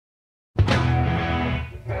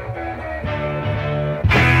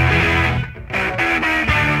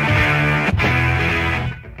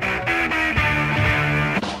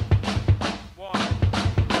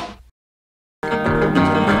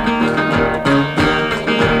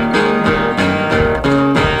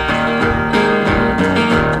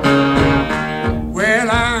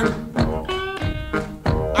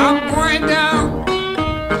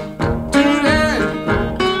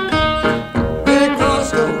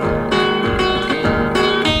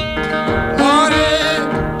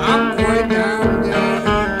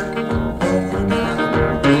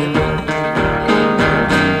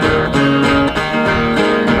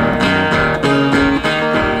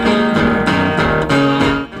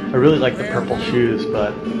really like the purple shoes,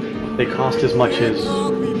 but they cost as much as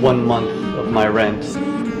 1 month of my rent.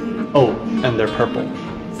 Oh, and they're purple.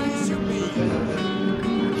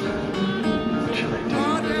 What should I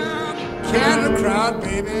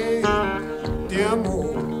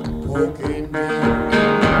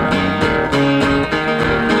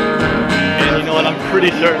And you know what? I'm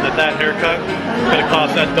pretty certain that that haircut is going to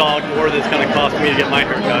cost that dog more than it's going to cost me to get my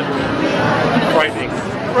haircut. Frightening.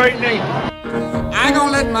 Frightening. I ain't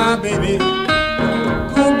gonna let my baby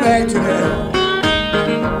go back to that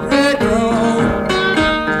red road.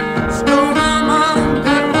 Stole my mom,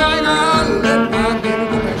 that's why I let my baby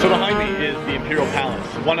go back. So behind me is the Imperial Palace,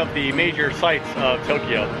 one of the major sites of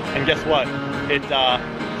Tokyo. And guess what? It's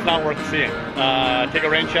not worth seeing. Take a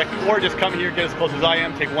rain check, or just come here, get as close as I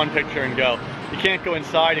am, take one picture and go. You can't go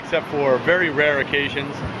inside except for very rare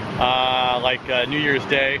occasions, like New Year's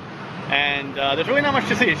Day. And there's really not much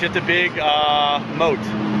to see. It's just a big moat,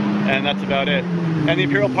 and that's about it. And the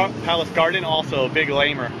Imperial Palace Garden, also a big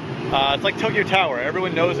lamer. It's like Tokyo Tower.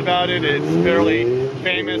 Everyone knows about it. It's fairly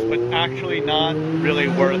famous, but actually not really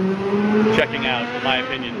worth checking out, in my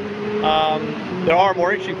opinion. There are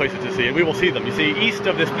more interesting places to see, and we will see them. You see, east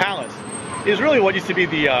of this palace is really what used to be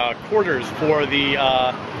the quarters for the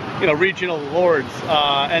regional lords,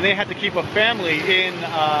 and they had to keep a family in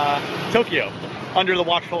Tokyo under the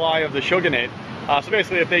watchful eye of the shogunate. So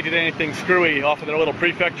basically, if they did anything screwy off in their little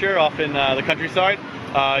prefecture, off in the countryside,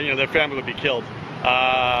 their family would be killed.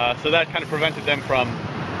 So that kind of prevented them from,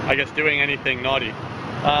 I guess, doing anything naughty.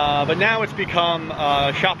 But now it's become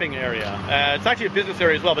a shopping area. It's actually a business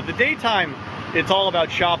area as well, but the daytime, it's all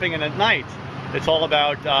about shopping, and at night, it's all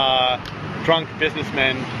about drunk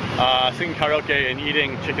businessmen singing karaoke and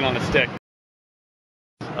eating chicken on a stick.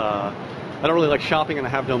 I don't really like shopping, and I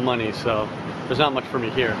have no money, so there's not much for me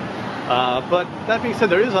here. But that being said,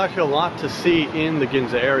 there is actually a lot to see in the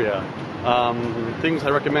Ginza area. Things I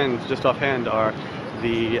recommend just offhand are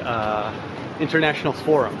the International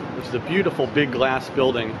Forum, which is a beautiful big glass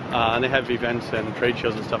building, and they have events and trade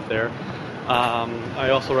shows and stuff there. I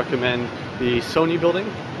also recommend the Sony building.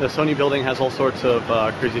 The Sony building has all sorts of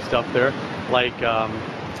crazy stuff there, like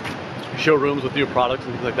showrooms with new products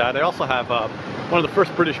and things like that. They also have one of the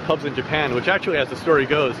first British pubs in Japan, which actually, as the story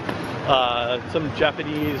goes, some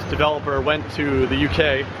Japanese developer went to the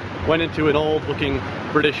UK, went into an old looking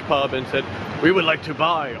British pub and said, "We would like to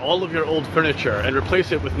buy all of your old furniture and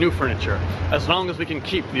replace it with new furniture, as long as we can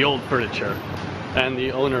keep the old furniture." And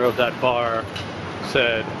the owner of that bar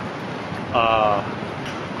said,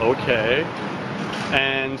 okay.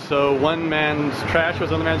 And so one man's trash was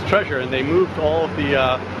another man's treasure, and they moved all of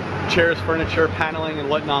the chairs, furniture, paneling, and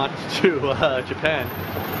whatnot to Japan,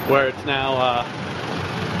 where it's now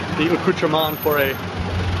the accoutrement for a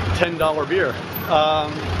 $10 beer.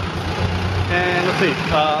 And let's see,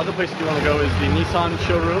 other places you want to go is the Nissan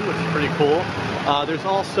showroom, which is pretty cool. There's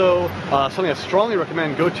also something I strongly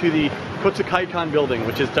recommend. Go to the Kuretake building,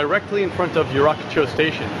 which is directly in front of Yakitori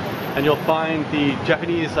Station, and you'll find the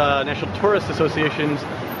Japanese National Tourist Association's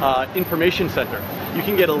Information Center. You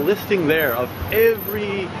can get a listing there of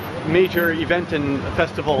every major event and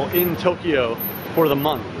festival in Tokyo for the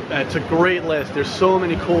month. It's a great list. There's so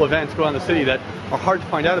many cool events going on in the city that are hard to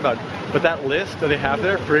find out about. But that list that they have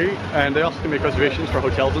there, free, and they also can make reservations for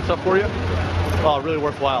hotels and stuff for you. Oh, really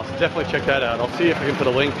worthwhile. So definitely check that out. I'll see if I can put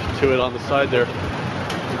a link to it on the side there.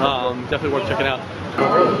 Definitely worth checking out.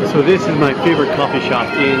 So this is my favorite coffee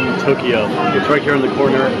shop in Tokyo. It's right here on the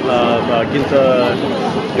corner of Ginza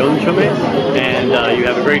and you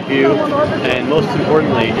have a great view, and most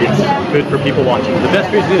importantly, it's good for people watching. The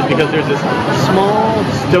best reason is because there's this small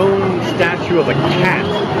stone statue of a cat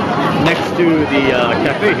next to the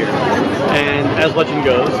cafe here, and as legend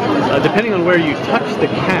goes, depending on where you touch the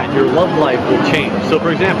cat, your love life will change. So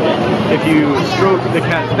for example, if you stroke the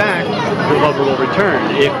cat's back, your lover will return.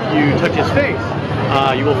 If you touch his face,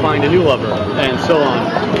 you will find a new lover, and so on.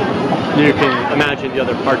 You can imagine the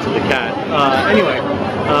other parts of the cat. Anyway,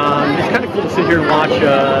 it's kind of cool to sit here and watch.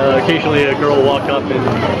 Occasionally a girl will walk up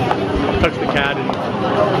and touch the cat in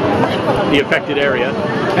the affected area.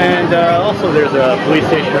 And also there's a police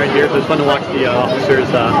station right here, so it's fun to watch the officers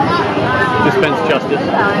dispense justice.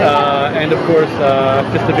 And of course,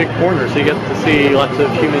 just a big corner, so you get to see lots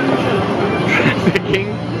of human trafficking.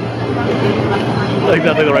 Not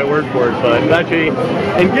exactly the right word for it, but actually,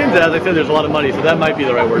 in Ginza, as I said, there's a lot of money, so that might be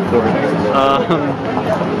the right word for it.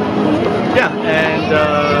 Yeah, and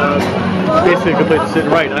basically a good place to sit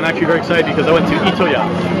and write. I'm actually very excited because I went to Itoya.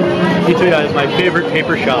 Itoya is my favorite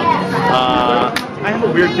paper shop. I have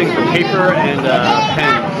a weird thing for paper and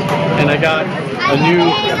pens, and I got a new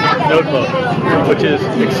notebook, which is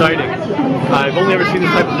exciting. I've only ever seen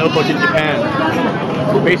this type of notebook in Japan.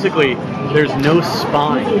 Basically, there's no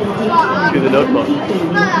spine to the notebook.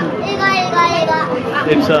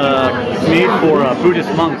 It's made for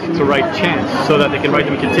Buddhist monks to write chants so that they can write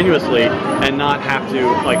them continuously and not have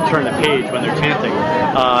to like turn the page when they're chanting.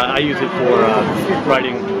 I use it for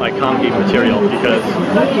writing like kanji material because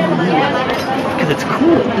it's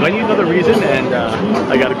cool. Do I need another reason? And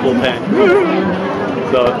I got a cool pen.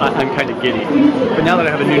 So I'm kind of giddy. But now that I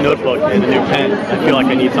have a new notebook and a new pen, I feel like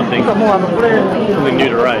I need something new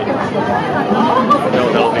to write. That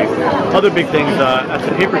will help me. Other big things at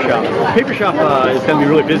the paper shop. The paper shop is going to be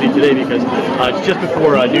really busy today because it's just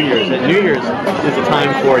before New Year's. And New Year's is the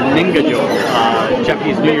time for Ningajo,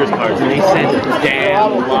 Japanese New Year's cards. And they send a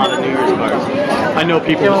damn lot of New Year's cards. I know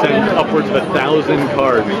people who send upwards of 1,000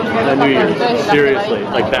 cards at New Year's. Seriously,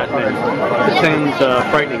 like that thing. It sounds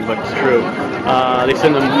frightening, but it's true. They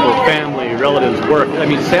send them for family, relatives, work. I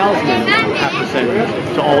mean, salesmen have to send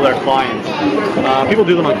to all their clients. People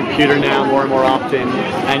do them on computer now more and more often,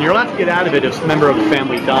 and you're allowed to get out of it if a member of the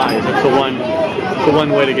family dies. It's the one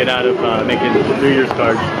way to get out of making New Year's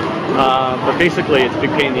cards. But basically, it's a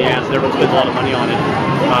big pain in the ass, and everyone spends a lot of money on it.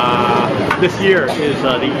 This year is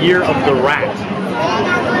the year of the rat.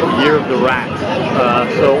 Year of the rat.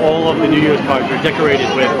 So all of the New Year's cards are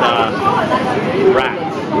decorated with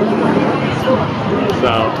rats.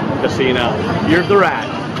 So, just so you know, year of the rat.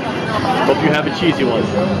 Hope you have a cheesy one.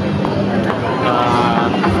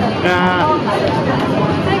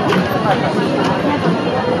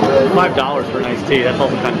 $5 for an iced tea, that's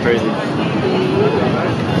also kind of crazy.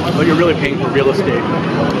 But you're really paying for real estate,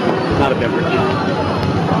 not a beverage.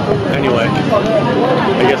 Anyway,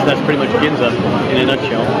 I guess that's pretty much Ginza in a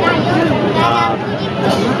nutshell.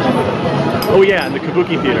 Oh yeah, and the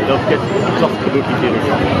Kabuki Theater. Don't forget, it's off the Kabuki Theater.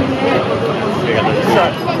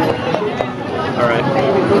 Alright,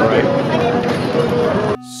 alright.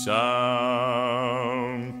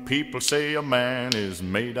 Some people say a man is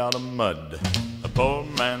made out of mud. A poor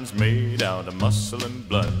man's made out of muscle and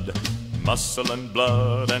blood. Muscle and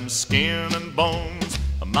blood and skin and bones.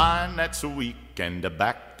 A mind that's weak and a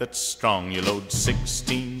back that's strong. You load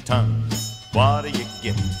 16 tons. What do you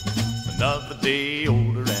get? Another day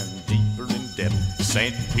older and deeper in debt.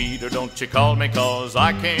 St. Peter, don't you call me, 'cause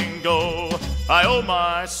I can't go. I owe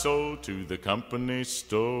my soul to the company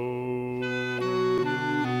store.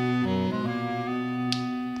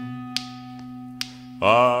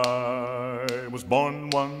 I was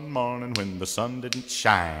born one morning when the sun didn't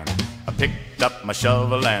shine. I picked up my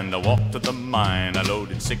shovel and I walked to the mine. I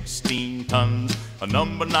loaded 16 tons of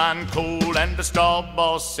number 9 coal, and the straw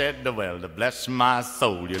boss said, well, to bless my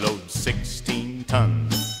soul, you load 16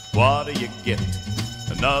 tons. What do you get?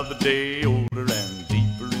 Another day older and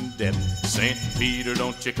deeper in debt. St. Peter,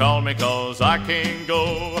 don't you call me, 'cause I can't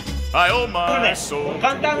go. I owe my soul.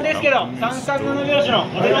 簡単ですけど、三角の拍子の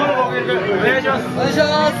お手の方のご協力お願いします。お願いし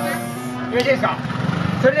ます。よろしいですか。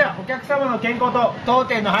それではお客様の健康と当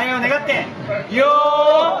店の繁栄を願ってよー。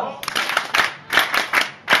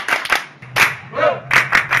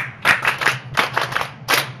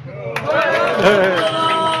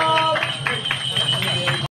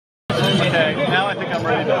Now I think I'm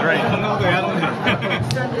ready to drink.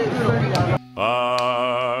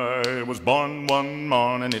 I was born one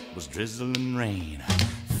morning, it was drizzling rain.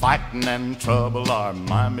 Fighting and trouble are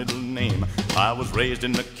my middle name. I was raised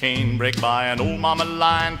in the canebrake by an old mama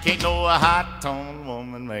lion. Can't no high-toned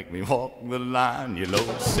woman make me walk the line. You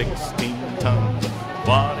load 16 tons,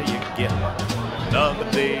 what do you get? Another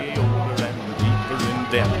day older and deeper in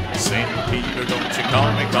debt. St. Peter, don't you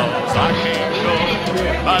call me, 'cause I can't go.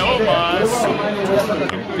 I owe my soul.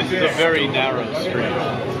 This is a very narrow street.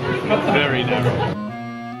 Very narrow.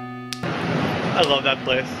 I love that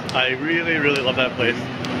place. I really, really love that place.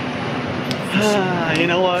 You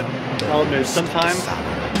know what? I'll admit, sometimes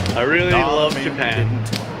I really love Japan.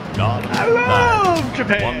 I love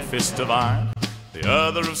Japan! One fist of iron, the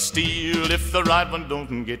other of steel. If the right one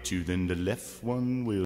don't get you, then the left one will.